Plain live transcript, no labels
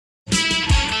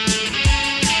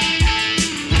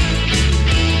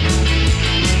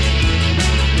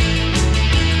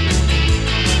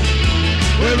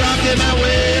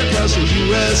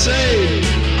USA,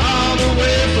 all the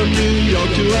way from New York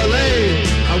to LA.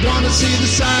 I wanna see the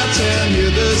sights and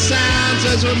hear the sounds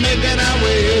as we're making our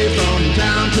way from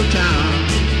town to town.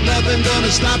 Nothing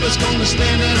gonna stop us, gonna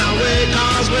stand in our way,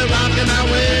 'cause we're rocking our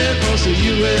way across the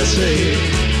USA.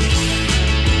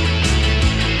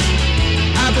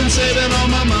 I've been saving all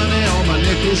my money, all my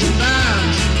nickels and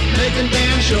dimes, making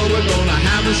damn sure we're gonna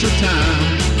have us a time.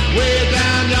 Way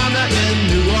down yonder in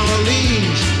New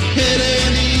Orleans,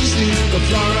 heading east to the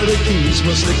Florida Keys.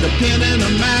 We'll stick a pin in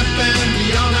the map and be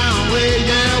on our way.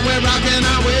 Yeah, we're rocking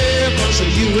our way across the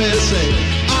USA.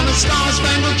 On a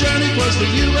star-spangled journey across the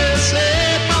USA.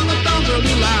 From the dawn's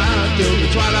early light till the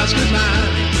twilight's good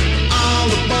night. All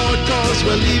aboard, 'cause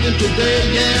we're leaving today.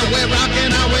 Yeah, we're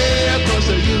rocking our way across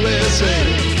the USA.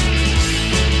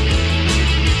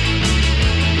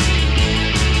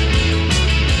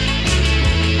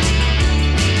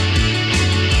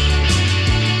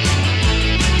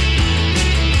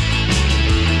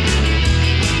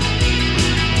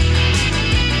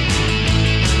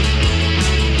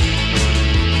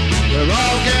 We're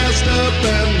all gassed up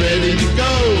and ready to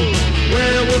go.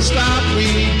 Where we'll stop, we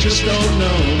just don't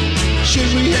know.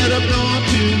 Should we head up north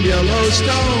to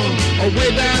Yellowstone, or way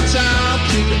down south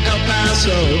to El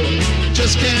Paso?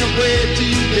 Just can't wait to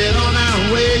get on our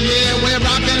way. Yeah, we're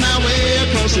rocking our way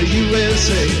across the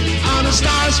USA. On a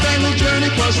star-spangled journey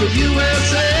across the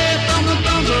USA. From the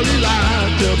dawn's early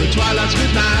light till the twilight's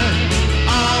good night.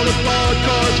 All aboard,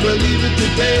 'cause we're leaving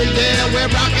today. Yeah,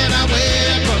 we're rocking our way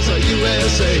across the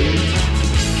USA.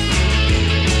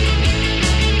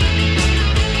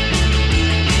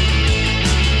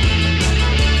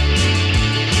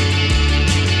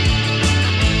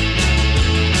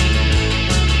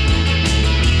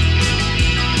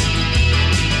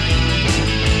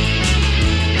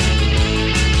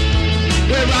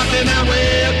 We're rocking our way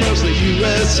across the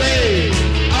USA,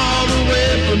 all the way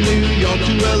from New York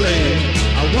to LA.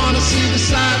 I wanna see the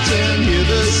sights and hear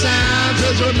the sounds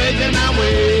as we're making our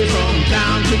way from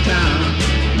town to town.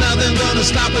 Nothing gonna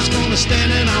stop us, gonna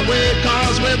stand in our way,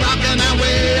 'cause we're rocking our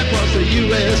way across the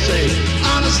USA.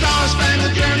 On a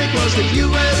star-spangled journey across the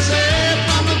USA,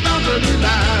 from the dawn's early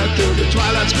light till the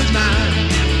twilight's good night.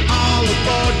 All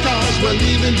aboard, 'cause we're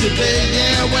leaving today.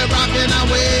 Yeah, we're rocking our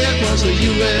way across the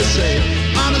USA.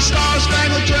 On a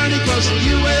star-spangled journey across the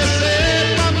USA,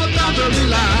 from the dawn's early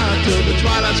light till the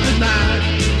twilight's good night.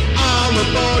 All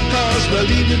aboard, 'cause we're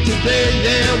leaving today.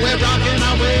 Yeah, we're rocking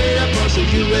our way across the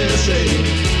USA.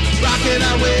 Rocking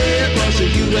our way across the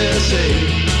USA.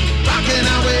 Rocking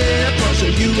our way across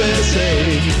the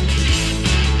USA.